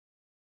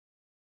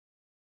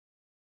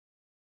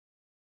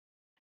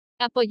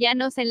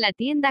Apóyanos en la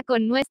tienda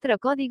con nuestro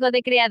código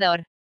de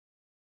creador.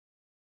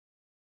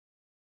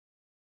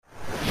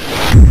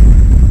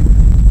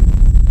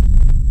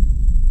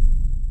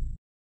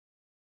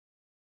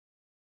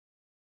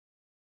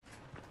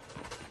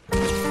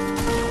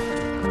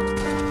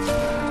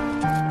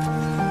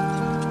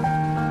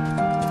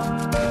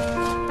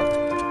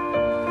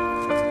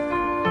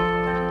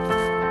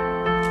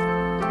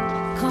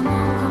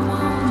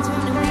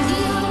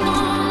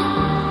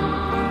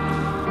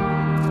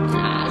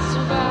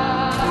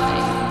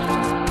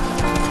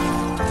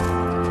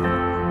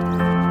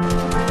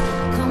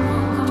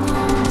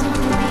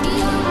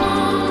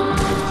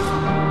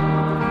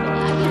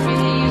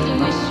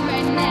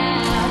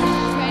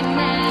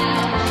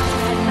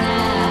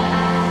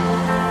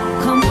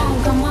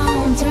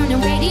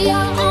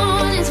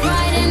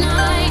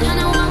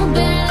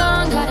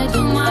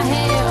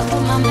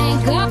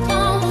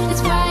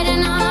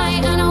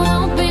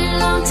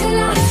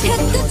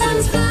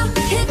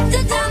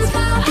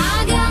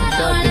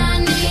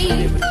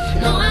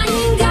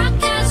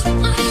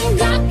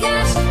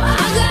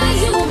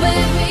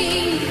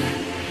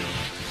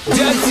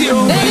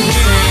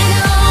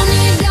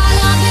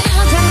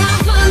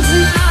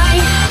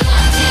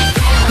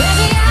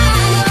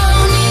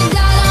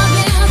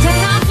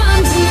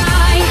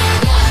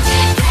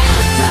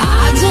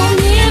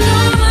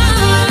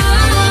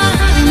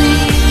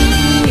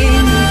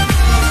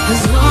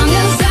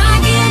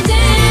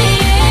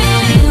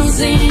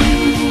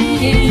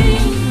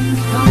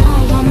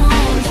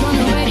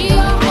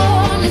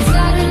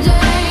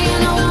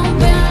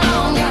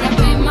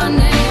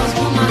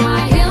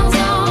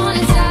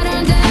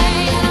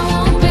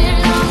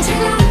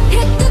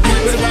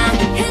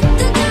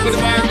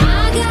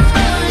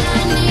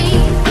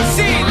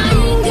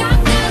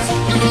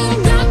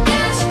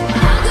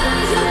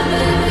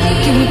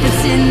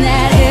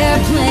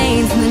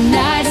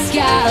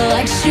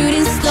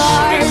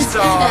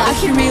 I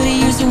can really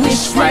use a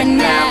wish right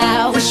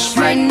now, wish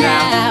right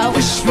now,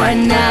 wish right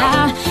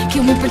now.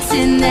 Can we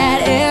pretend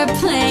that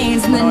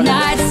airplanes in the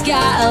night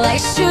sky like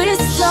shooting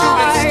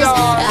stars?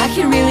 I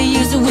can really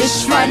use a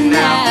wish right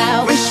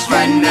now, wish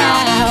right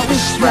now,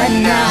 wish right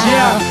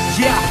now.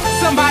 Yeah,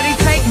 somebody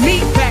take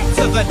me back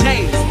to the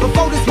days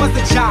before this was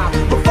a job,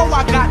 before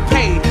I got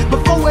paid,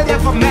 before it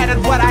ever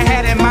mattered what I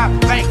had in my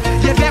bank.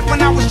 Yeah, back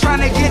when I was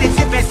trying to get a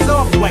tip at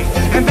Subway,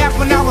 and back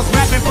when I was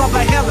rapping for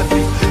the hell of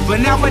it. But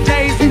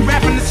nowadays we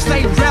rapping to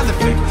stay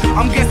relevant.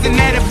 I'm guessing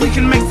that if we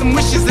can make some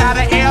wishes out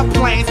of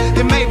airplanes,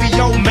 then maybe,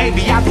 oh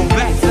maybe I'll go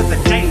back to the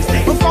days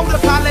before the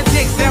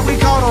politics that we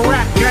call the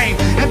rap game.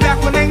 And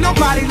back when ain't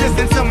nobody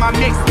listened to my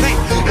mixtape.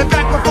 And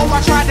back before I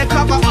tried to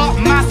cover up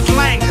my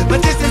slang. But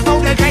this is no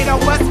debate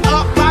of what's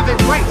up, Bobby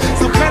Ray.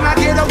 So can I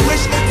get a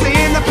wish to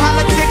end the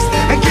politics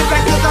and get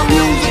back to the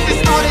music that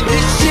started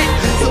this shit?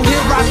 So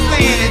here I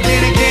stand, and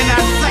then again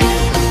I say,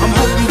 I'm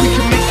hoping we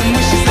can make some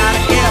wishes out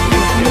of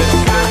airplanes.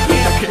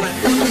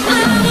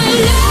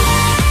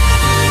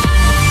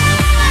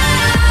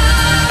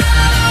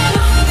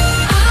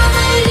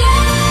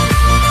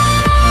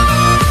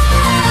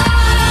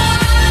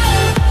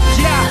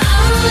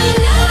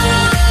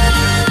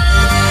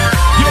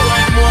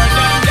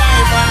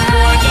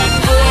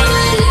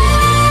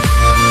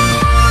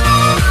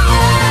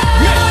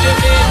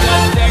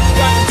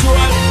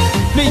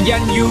 Me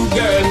and you,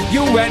 girl,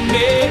 you and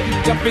me,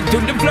 jump into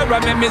the floor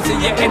and make me see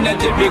your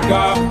energy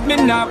because me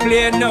not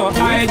play no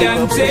hide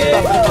and seek.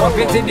 Walk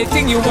into the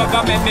thing you have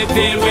and make me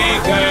feel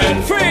weak,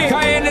 girl. Free,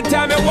 cause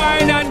anytime you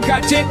whine and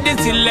catch it,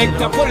 the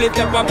selector pull it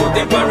up and put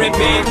it for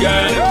repeat,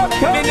 girl.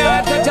 Me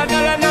not touch a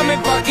dollar in my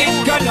pocket,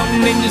 cause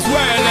nothing in this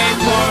world ain't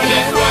more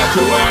than what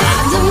you worth.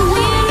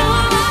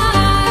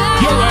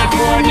 You worth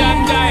more than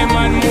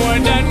diamond, more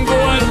than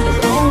gold.